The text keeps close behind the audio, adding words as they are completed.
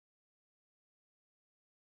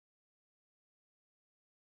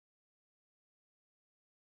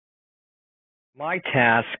My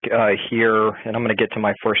task here, and I'm going to get to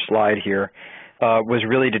my first slide here, was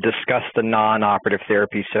really to discuss the non-operative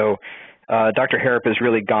therapy. So Dr. Harrop has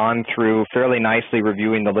really gone through fairly nicely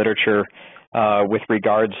reviewing the literature with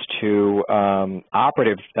regards to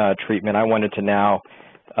operative treatment. I wanted to now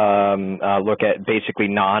look at basically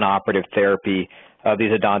non-operative therapy of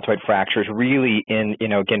these odontoid fractures, really in,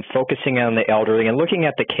 again, focusing on the elderly and looking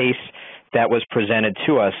at the case that was presented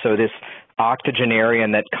to us. So this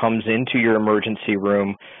octogenarian that comes into your emergency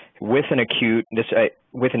room with an acute, let's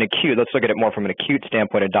look at it more from an acute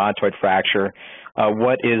standpoint, odontoid fracture,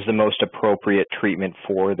 what is the most appropriate treatment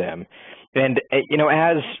for them? And,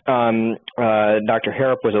 as Dr.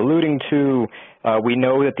 Harrop was alluding to, we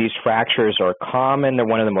know that these fractures are common. They're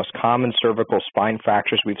one of the most common cervical spine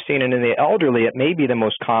fractures we've seen. And in the elderly, it may be the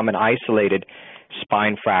most common isolated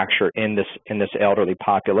spine fracture in this elderly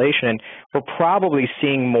population. And we're probably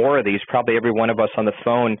seeing more of these. Probably every one of us on the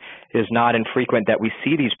phone is not infrequent that we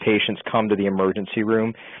see these patients come to the emergency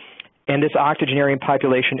room. And this octogenarian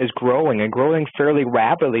population is growing and growing fairly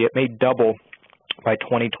rapidly. It may double by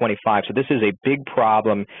 2025. So this is a big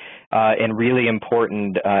problem and really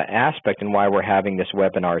important aspect in why we're having this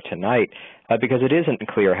webinar tonight, because it isn't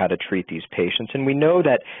clear how to treat these patients. And we know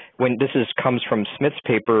that when comes from Smith's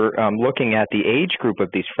paper looking at the age group of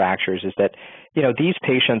these fractures, is that these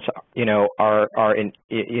patients are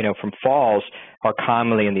from falls are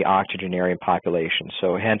commonly in the octogenarian population.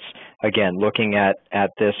 So hence, again, looking at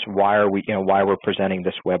this, why we're presenting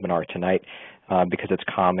this webinar tonight. Because it's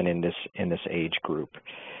common in this age group.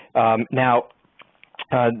 Now,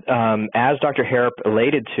 as Dr. Harrop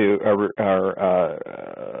related to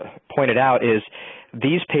or pointed out, is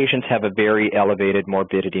these patients have a very elevated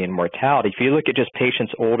morbidity and mortality. If you look at just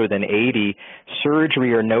patients older than 80,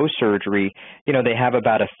 surgery or no surgery, they have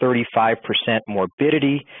about a 35%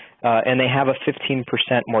 morbidity and they have a 15%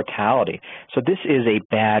 mortality. So this is a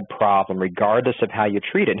bad problem regardless of how you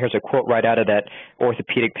treat it. And here's a quote right out of that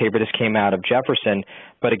orthopedic paper. This came out of Jefferson.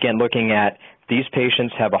 But again, looking at these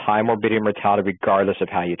patients have a high morbidity and mortality regardless of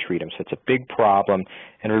how you treat them. So it's a big problem,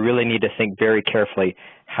 and we really need to think very carefully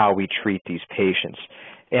how we treat these patients.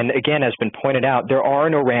 And again, as been pointed out, there are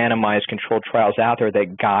no randomized controlled trials out there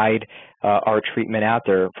that guide our treatment out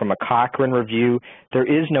there. From a Cochrane review, there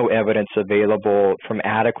is no evidence available from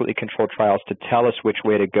adequately controlled trials to tell us which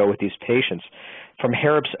way to go with these patients. From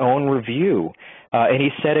Harrop's own review, and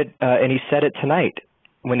he said it tonight,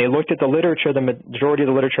 when they looked at the literature, the majority of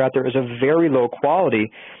the literature out there is of very low quality,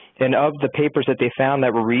 and of the papers that they found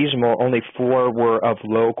that were reasonable, only 4 were of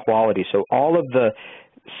low quality. So all of the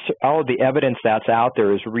evidence that's out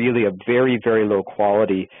there is really of very, very low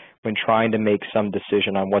quality when trying to make some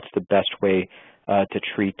decision on what's the best way to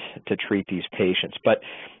treat these patients. But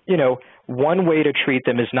one way to treat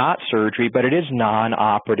them is not surgery, but it is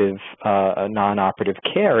non-operative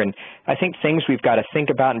care. And I think things we've got to think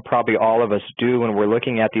about, and probably all of us do when we're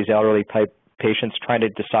looking at these elderly patients, trying to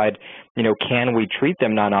decide, can we treat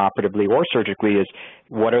them non-operatively or surgically, is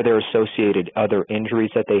what are their associated other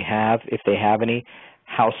injuries that they have, if they have any?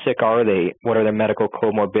 How sick are they? What are their medical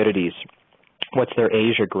comorbidities? What's their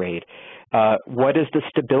ASIA grade? What is the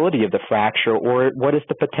stability of the fracture, or what is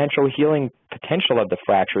the potential healing potential of the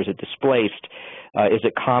fracture? Is it displaced? Is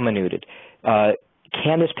it comminuted?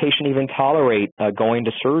 Can this patient even tolerate going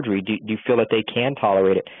to surgery? Do you feel that they can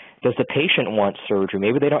tolerate it? Does the patient want surgery?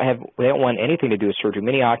 Maybe they don't want anything to do with surgery.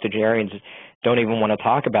 Many octogenarians don't even want to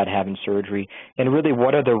talk about having surgery. And really,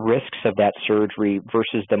 what are the risks of that surgery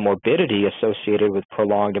versus the morbidity associated with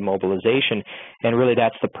prolonged immobilization? And really,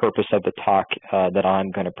 that's the purpose of the talk that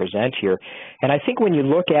I'm going to present here. And I think when you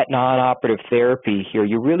look at non-operative therapy here,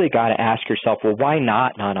 you really got to ask yourself, well, why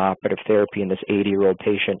not non-operative therapy in this 80-year-old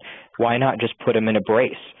patient? Why not just put him in a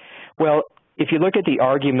brace? Well, if you look at the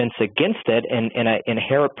arguments against it, and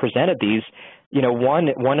Harrop presented these,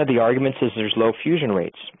 one of the arguments is there's low fusion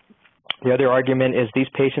rates. The other argument is these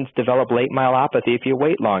patients develop late myelopathy if you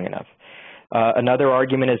wait long enough. Another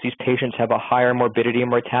argument is these patients have a higher morbidity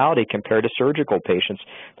and mortality compared to surgical patients.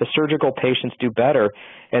 The surgical patients do better.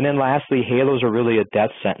 And then lastly, halos are really a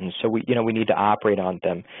death sentence, so we need to operate on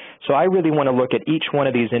them. So I really want to look at each one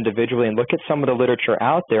of these individually and look at some of the literature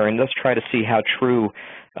out there, and let's try to see how true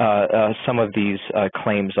some of these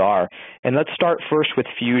claims are. And let's start first with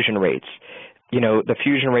fusion rates. The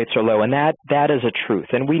fusion rates are low, and that is a truth.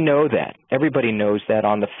 And we know that. Everybody knows that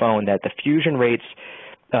on the phone, that the fusion rates,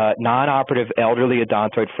 non-operative elderly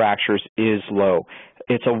odontoid fractures, is low.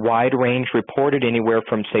 It's a wide range, reported anywhere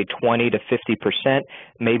from, say, 20 to 50%,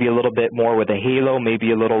 maybe a little bit more with a halo,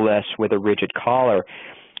 maybe a little less with a rigid collar.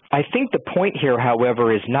 I think the point here,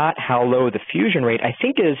 however, is not how low the fusion rate. I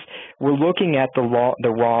think is we're looking at the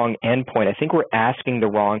wrong endpoint. I think we're asking the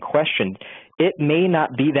wrong question. It may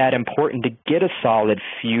not be that important to get a solid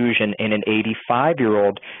fusion in an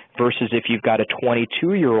 85-year-old versus if you've got a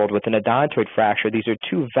 22-year-old with an odontoid fracture. These are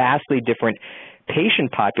two vastly different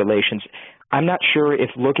patient populations. I'm not sure if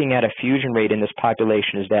looking at a fusion rate in this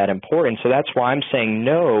population is that important. So that's why I'm saying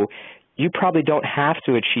no. You probably don't have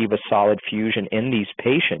to achieve a solid fusion in these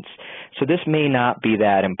patients. So this may not be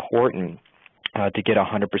that important to get a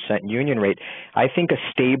 100% union rate. I think a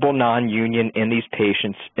stable non-union in these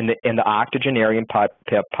patients in the octogenarian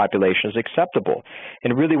population is acceptable.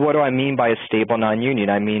 And really, what do I mean by a stable non-union?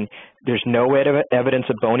 I mean there's no evidence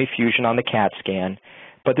of bony fusion on the CAT scan,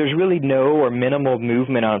 but there's really no or minimal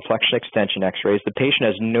movement on flexion extension x-rays. The patient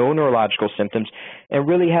has no neurological symptoms and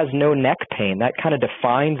really has no neck pain. That kind of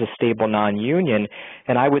defines a stable non-union,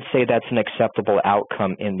 and I would say that's an acceptable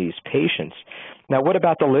outcome in these patients. Now, what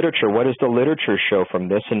about the literature? What does the literature show from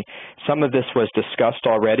this? And some of this was discussed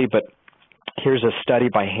already, but here's a study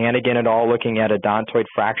by Hannigan et al. Looking at odontoid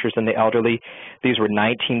fractures in the elderly. These were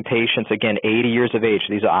 19 patients, again, 80 years of age.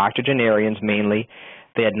 These are octogenarians mainly.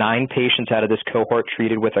 They had 9 patients out of this cohort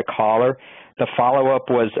treated with a collar. The follow-up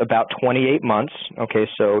was about 28 months, okay,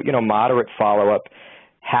 so, moderate follow-up.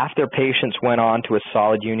 Half their patients went on to a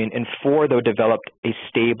solid union, and 4, though, developed a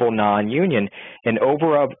stable non-union. And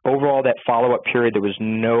overall that follow-up period, there was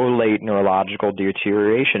no late neurological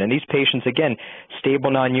deterioration. And these patients, again,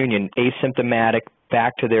 stable non-union, asymptomatic,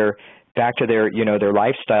 back to their their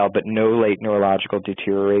lifestyle, but no late neurological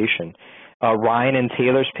deterioration. Ryan and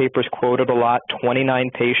Taylor's papers quoted a lot, 29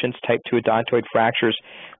 patients, type 2 odontoid fractures.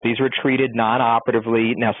 These were treated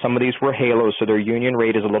non-operatively. Now, some of these were halos, so their union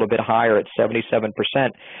rate is a little bit higher at 77%,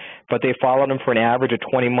 but they followed them for an average of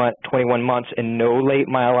 21 months and no late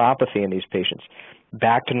myelopathy in these patients.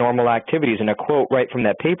 Back to normal activities, and a quote right from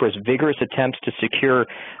that paper is, vigorous attempts to secure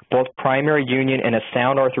both primary union and a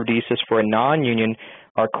sound arthrodesis for a non-union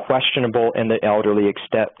are questionable in the elderly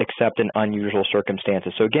except in unusual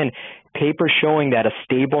circumstances. So again, papers showing that a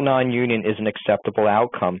stable non-union is an acceptable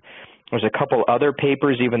outcome. There's a couple other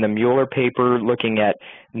papers, even the Mueller paper looking at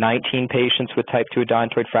 19 patients with type 2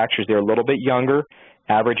 odontoid fractures. They're a little bit younger,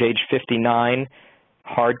 average age 59,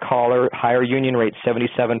 hard collar, higher union rate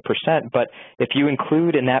 77%. But if you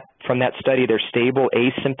include from that study their stable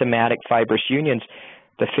asymptomatic fibrous unions,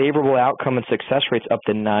 the favorable outcome and success rates up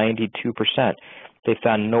to 92%. They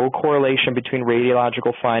found no correlation between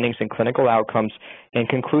radiological findings and clinical outcomes and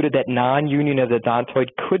concluded that non-union of the odontoid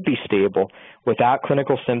could be stable without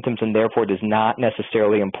clinical symptoms and therefore does not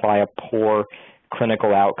necessarily imply a poor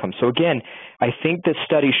clinical outcome. So again, I think this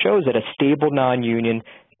study shows that a stable non-union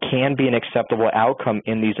can be an acceptable outcome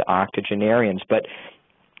in these octogenarians. But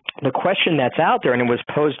the question that's out there, and it was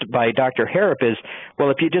posed by Dr. Harrop, is, well,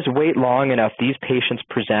 if you just wait long enough, these patients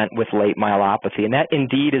present with late myelopathy. And that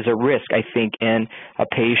indeed is a risk, I think, in a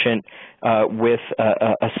patient with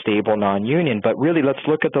a stable non-union. But really, let's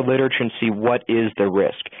look at the literature and see what is the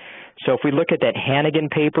risk. So if we look at that Hannigan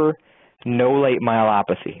paper, no late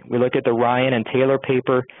myelopathy. We look at the Ryan and Taylor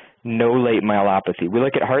paper, no late myelopathy. We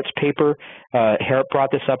look at Hart's paper. Harrop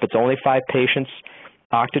brought this up. It's only 5 patients,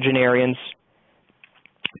 octogenarians.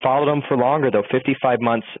 Followed them for longer, though, 55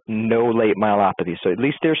 months, no late myelopathy. So at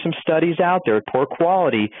least there's some studies out there, poor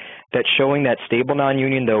quality, that's showing that stable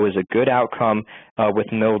non-union, though, is a good outcome with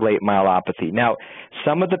no late myelopathy. Now,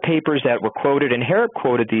 some of the papers that were quoted, and Harrop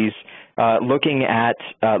quoted these, looking at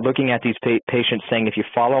these patients saying if you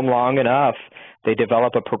follow them long enough, they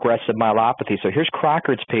develop a progressive myelopathy. So here's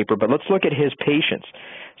Crockert's paper, but let's look at his patients.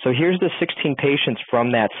 So here's the 16 patients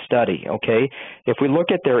from that study, okay? If we look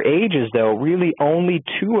at their ages, though, really only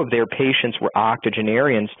 2 of their patients were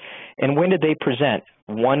octogenarians. And when did they present?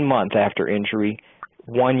 1 month after injury,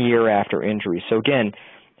 1 year after injury. So again,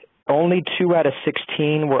 only 2 out of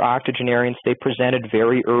 16 were octogenarians. They presented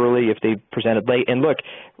very early if they presented late. And look,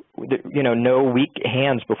 no weak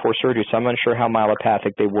hands before surgery, so I'm unsure how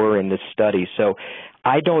myelopathic they were in this study. So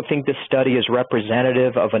I don't think this study is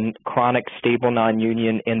representative of a chronic stable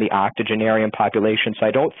non-union in the octogenarian population. So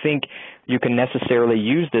I don't think you can necessarily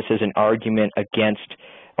use this as an argument against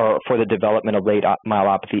or for the development of late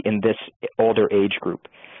myelopathy in this older age group.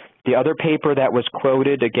 The other paper that was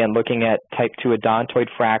quoted, again, looking at type 2 odontoid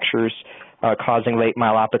fractures causing late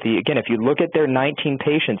myelopathy, again, if you look at their 19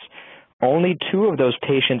 patients, only 2 of those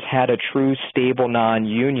patients had a true stable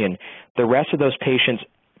non-union. The rest of those patients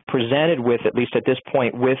presented with, at least at this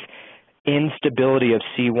point, with instability of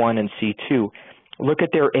C1 and C2. Look at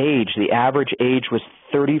their age. The average age was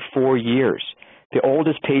 34 years. The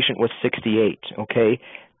oldest patient was 68, okay?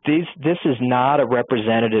 this is not a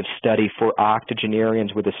representative study for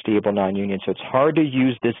octogenarians with a stable non-union, so it's hard to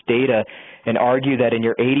use this data and argue that in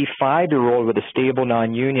your 85-year-old with a stable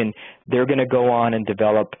non-union, they're going to go on and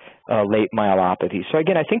develop late myelopathy. So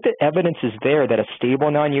again, I think the evidence is there that a stable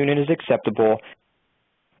non-union is acceptable,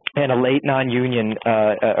 and a late non-union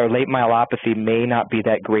or late myelopathy may not be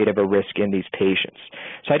that great of a risk in these patients.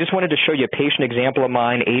 So I just wanted to show you a patient example of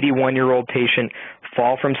mine, 81-year-old patient,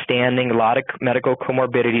 fall from standing, a lot of medical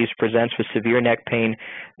comorbidities, presents with severe neck pain,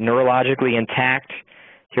 neurologically intact.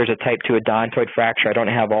 Here's a type 2 odontoid fracture. I don't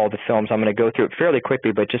have all the films. I'm going to go through it fairly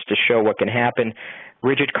quickly, but just to show what can happen.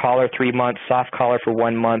 Rigid collar 3 months, soft collar for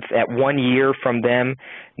 1 month. At 1 year from them,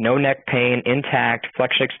 no neck pain, intact,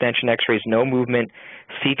 flexion extension x-rays, no movement,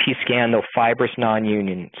 CT scan, no fibrous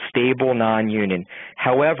non-union, stable non-union.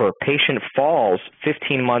 However, patient falls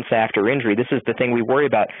 15 months after injury. This is the thing we worry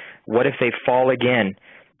about. What if they fall again?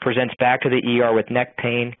 Presents back to the ER with neck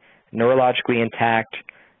pain, neurologically intact,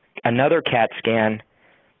 another CAT scan,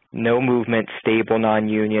 no movement, stable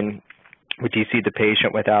non-union. Do you see the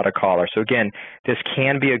patient without a collar? So again, this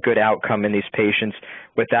can be a good outcome in these patients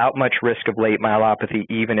without much risk of late myelopathy,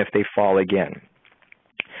 even if they fall again.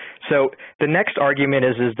 So the next argument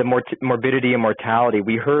is the morbidity and mortality.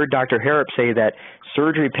 We heard Dr. Harrop say that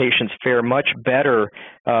surgery patients fare much better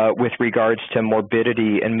with regards to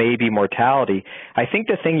morbidity and maybe mortality. I think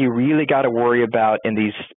the thing you really got to worry about in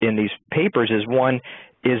these papers is, one,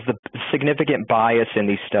 is the significant bias in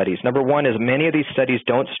these studies. Number one is many of these studies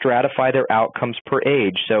don't stratify their outcomes per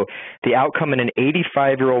age. So the outcome in an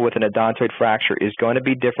 85-year-old with an odontoid fracture is going to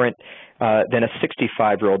be different than a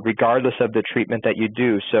 65-year-old, regardless of the treatment that you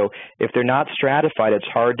do. So if they're not stratified, it's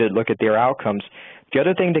hard to look at their outcomes. The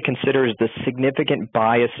other thing to consider is the significant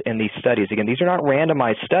bias in these studies. Again, these are not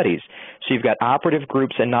randomized studies. So you've got operative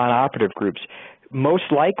groups and non-operative groups. Most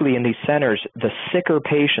likely in these centers, the sicker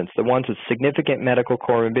patients, the ones with significant medical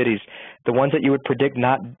comorbidities, the ones that you would predict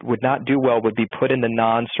would not do well would be put in the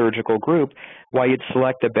non-surgical group, while you'd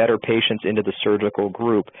select the better patients into the surgical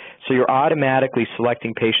group. So you're automatically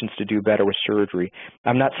selecting patients to do better with surgery.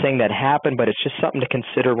 I'm not saying that happened, but it's just something to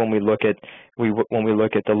consider when we look at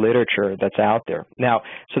the literature that's out there. Now,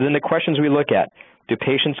 so then the questions we look at: do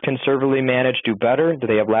patients conservatively managed do better? Do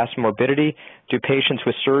they have less morbidity? Do patients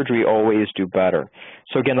with surgery always do better?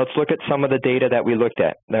 So again, let's look at some of the data that we looked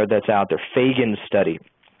at that's out there. Fagan's study,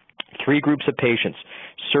 3 groups of patients,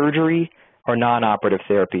 surgery or non-operative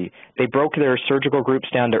therapy. They broke their surgical groups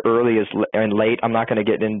down to early and late. I'm not going to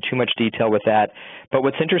get into too much detail with that. But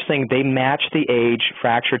what's interesting, they match the age,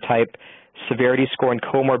 fracture type, severity score, and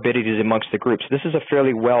comorbidities amongst the groups. This is a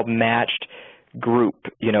fairly well-matched group,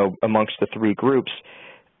 amongst the 3 groups.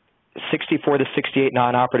 64 to 68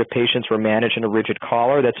 non-operative patients were managed in a rigid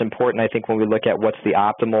collar. That's important, I think, when we look at what's the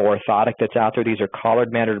optimal orthotic that's out there. These are collared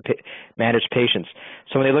managed patients.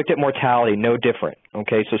 So when they looked at mortality, no different.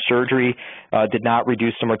 Okay, so surgery did not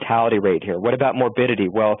reduce the mortality rate here. What about morbidity?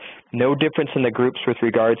 Well, no difference in the groups with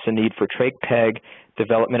regards to need for trach peg,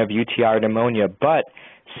 development of UTI or pneumonia, but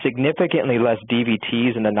significantly less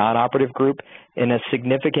DVTs in the non-operative group and a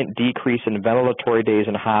significant decrease in ventilatory days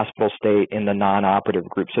and hospital stay in the non-operative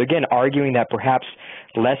group. So again, arguing that perhaps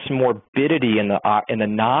less morbidity in the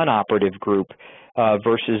non-operative group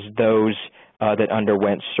versus those that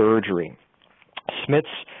underwent surgery. Smith's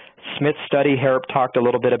study, Harrop talked a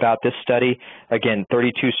little bit about this study. Again,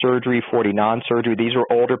 32 surgery, 40 non-surgery. These were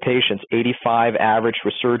older patients, 85 average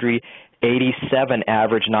for surgery, 87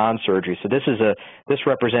 average non-surgery. So this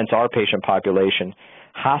represents our patient population.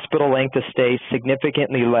 Hospital length of stay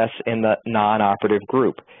significantly less in the non-operative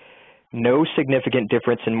group. No significant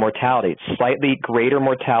difference in mortality. Slightly greater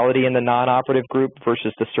mortality in the non-operative group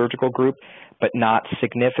versus the surgical group, but not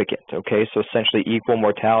significant, okay? So essentially equal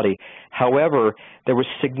mortality. However, there was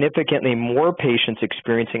significantly more patients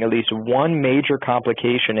experiencing at least one major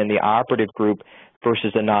complication in the operative group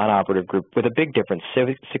versus the non-operative group, with a big difference,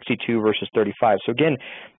 62 versus 35. So again,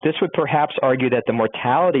 this would perhaps argue that the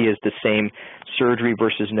mortality is the same, surgery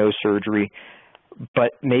versus no surgery,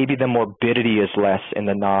 but maybe the morbidity is less in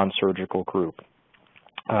the non-surgical group.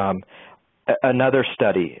 Another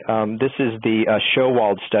study, this is the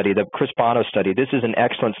Showald study, the Chris Bono study. This is an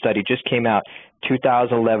excellent study, just came out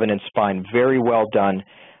 2011 in Spine, very well done.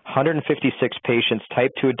 156 patients,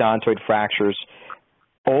 type 2 odontoid fractures,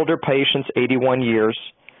 older patients, 81 years,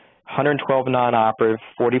 112 non-operative,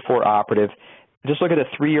 44 operative. Just look at the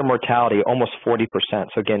 3-year mortality, almost 40%.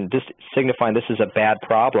 So again, just signifying this is a bad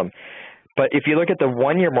problem. But if you look at the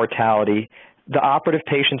 1-year mortality, the operative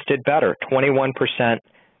patients did better, 21%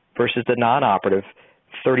 versus the non-operative,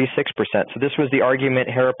 36%. So this was the argument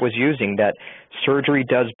Harrop was using, that surgery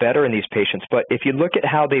does better in these patients. But if you look at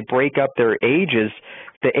how they break up their ages,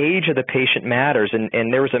 the age of the patient matters.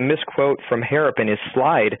 And there was a misquote from Harrop in his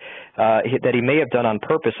slide that he may have done on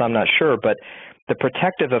purpose, I'm not sure, but the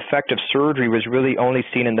protective effect of surgery was really only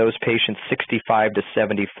seen in those patients 65 to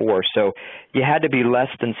 74. So you had to be less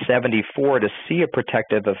than 74 to see a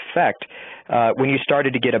protective effect. When you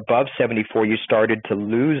started to get above 74, you started to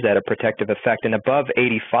lose that protective effect. And above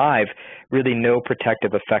 85, really no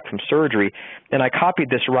protective effect from surgery. And I copied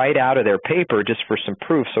this right out of their paper just for some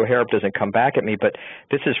proof so Harrop doesn't come back at me. But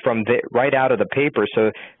this is from right out of the paper.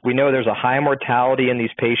 So we know there's a high mortality in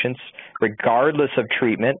these patients regardless of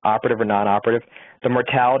treatment, operative or non-operative. The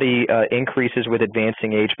mortality increases with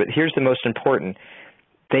advancing age. But here's the most important.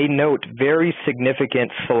 They note very significant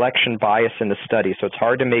selection bias in the study, so it's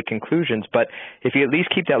hard to make conclusions, but if you at least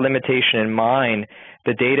keep that limitation in mind,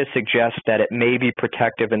 the data suggests that it may be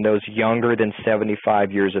protective in those younger than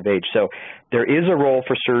 75 years of age. So there is a role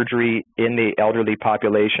for surgery in the elderly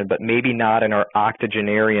population, but maybe not in our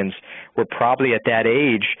octogenarians, where probably at that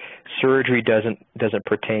age, surgery doesn't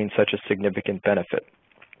pertain such a significant benefit.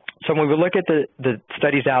 So when we look at the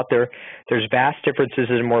studies out there, there's vast differences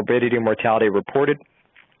in morbidity and mortality reported.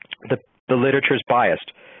 The literature is biased,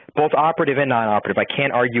 both operative and non-operative. I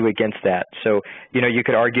can't argue against that. So, you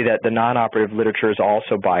could argue that the non-operative literature is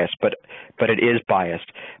also biased, but it is biased.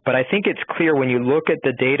 But I think it's clear when you look at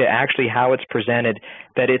the data, actually how it's presented,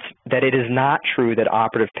 that it is not true that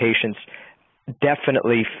operative patients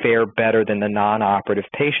definitely fare better than the non-operative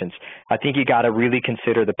patients. I think you got to really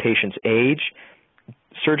consider the patient's age.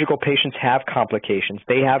 Surgical patients have complications.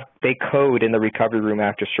 They code in the recovery room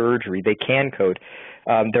after surgery. They can code.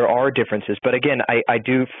 There are differences. But again, I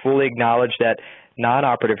do fully acknowledge that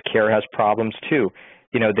non-operative care has problems too.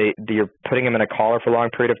 You're putting them in a collar for a long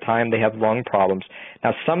period of time. They have lung problems.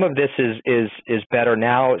 Now, some of this is better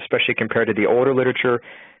now, especially compared to the older literature.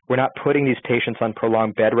 We're not putting these patients on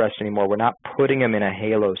prolonged bed rest anymore. We're not putting them in a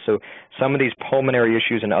halo. So some of these pulmonary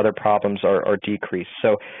issues and other problems are decreased.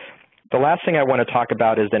 So the last thing I want to talk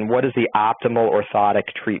about is then what is the optimal orthotic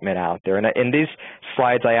treatment out there? And in these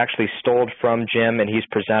slides, I actually stole from Jim, and he's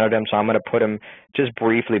presented them, so I'm going to put them just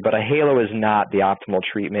briefly. But a halo is not the optimal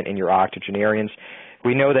treatment in your octogenarians.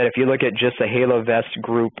 We know that if you look at just the halo vest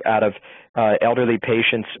group out of elderly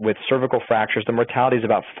patients with cervical fractures, the mortality is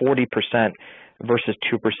about 40% versus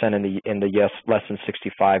 2% in the less than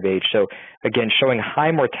 65 age. So again, showing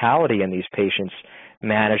high mortality in these patients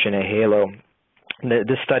managed in a halo.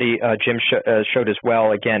 This study Jim showed as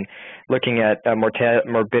well, again, looking at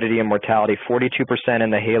morbidity and mortality, 42%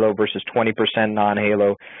 in the halo versus 20%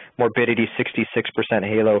 non-halo, morbidity 66%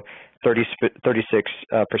 halo, 36%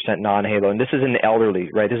 non-halo. And this is in the elderly,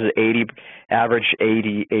 right? This is average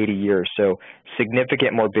 80 years. So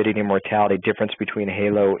significant morbidity and mortality difference between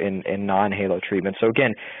halo and non-halo treatment. So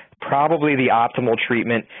again, probably the optimal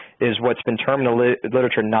treatment is what's been termed in the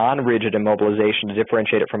literature non-rigid immobilization to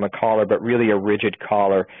differentiate it from a collar, but really a rigid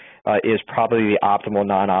collar is probably the optimal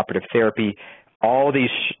non-operative therapy. All these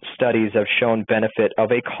studies have shown benefit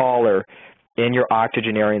of a collar in your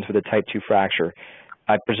octogenarians with a type 2 fracture.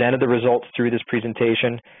 I presented the results through this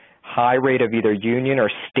presentation. High rate of either union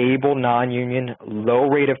or stable non-union, low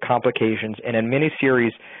rate of complications, and in many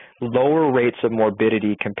series, lower rates of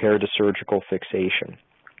morbidity compared to surgical fixation.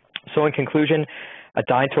 So in conclusion,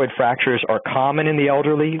 odontoid fractures are common in the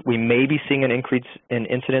elderly. We may be seeing an increase in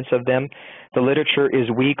incidence of them. The literature is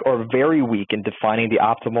weak or very weak in defining the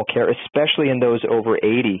optimal care, especially in those over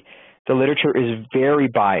 80. The literature is very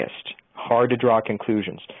biased, hard to draw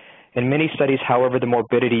conclusions. In many studies, however, the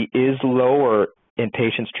morbidity is lower in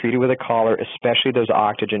patients treated with a collar, especially those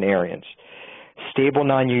octogenarians. Stable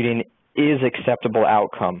non-union is acceptable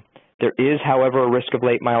outcome. There is, however, a risk of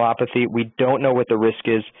late myelopathy. We don't know what the risk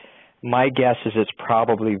is. My guess is it's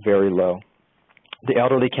probably very low. The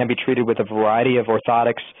elderly can be treated with a variety of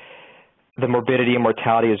orthotics. The morbidity and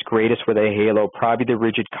mortality is greatest with a halo. Probably the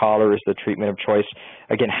rigid collar is the treatment of choice.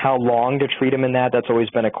 Again, how long to treat them in that's always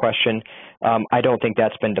been a question. I don't think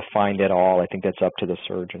that's been defined at all. I think that's up to the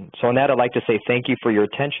surgeon. So on that, I'd like to say thank you for your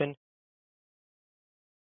attention.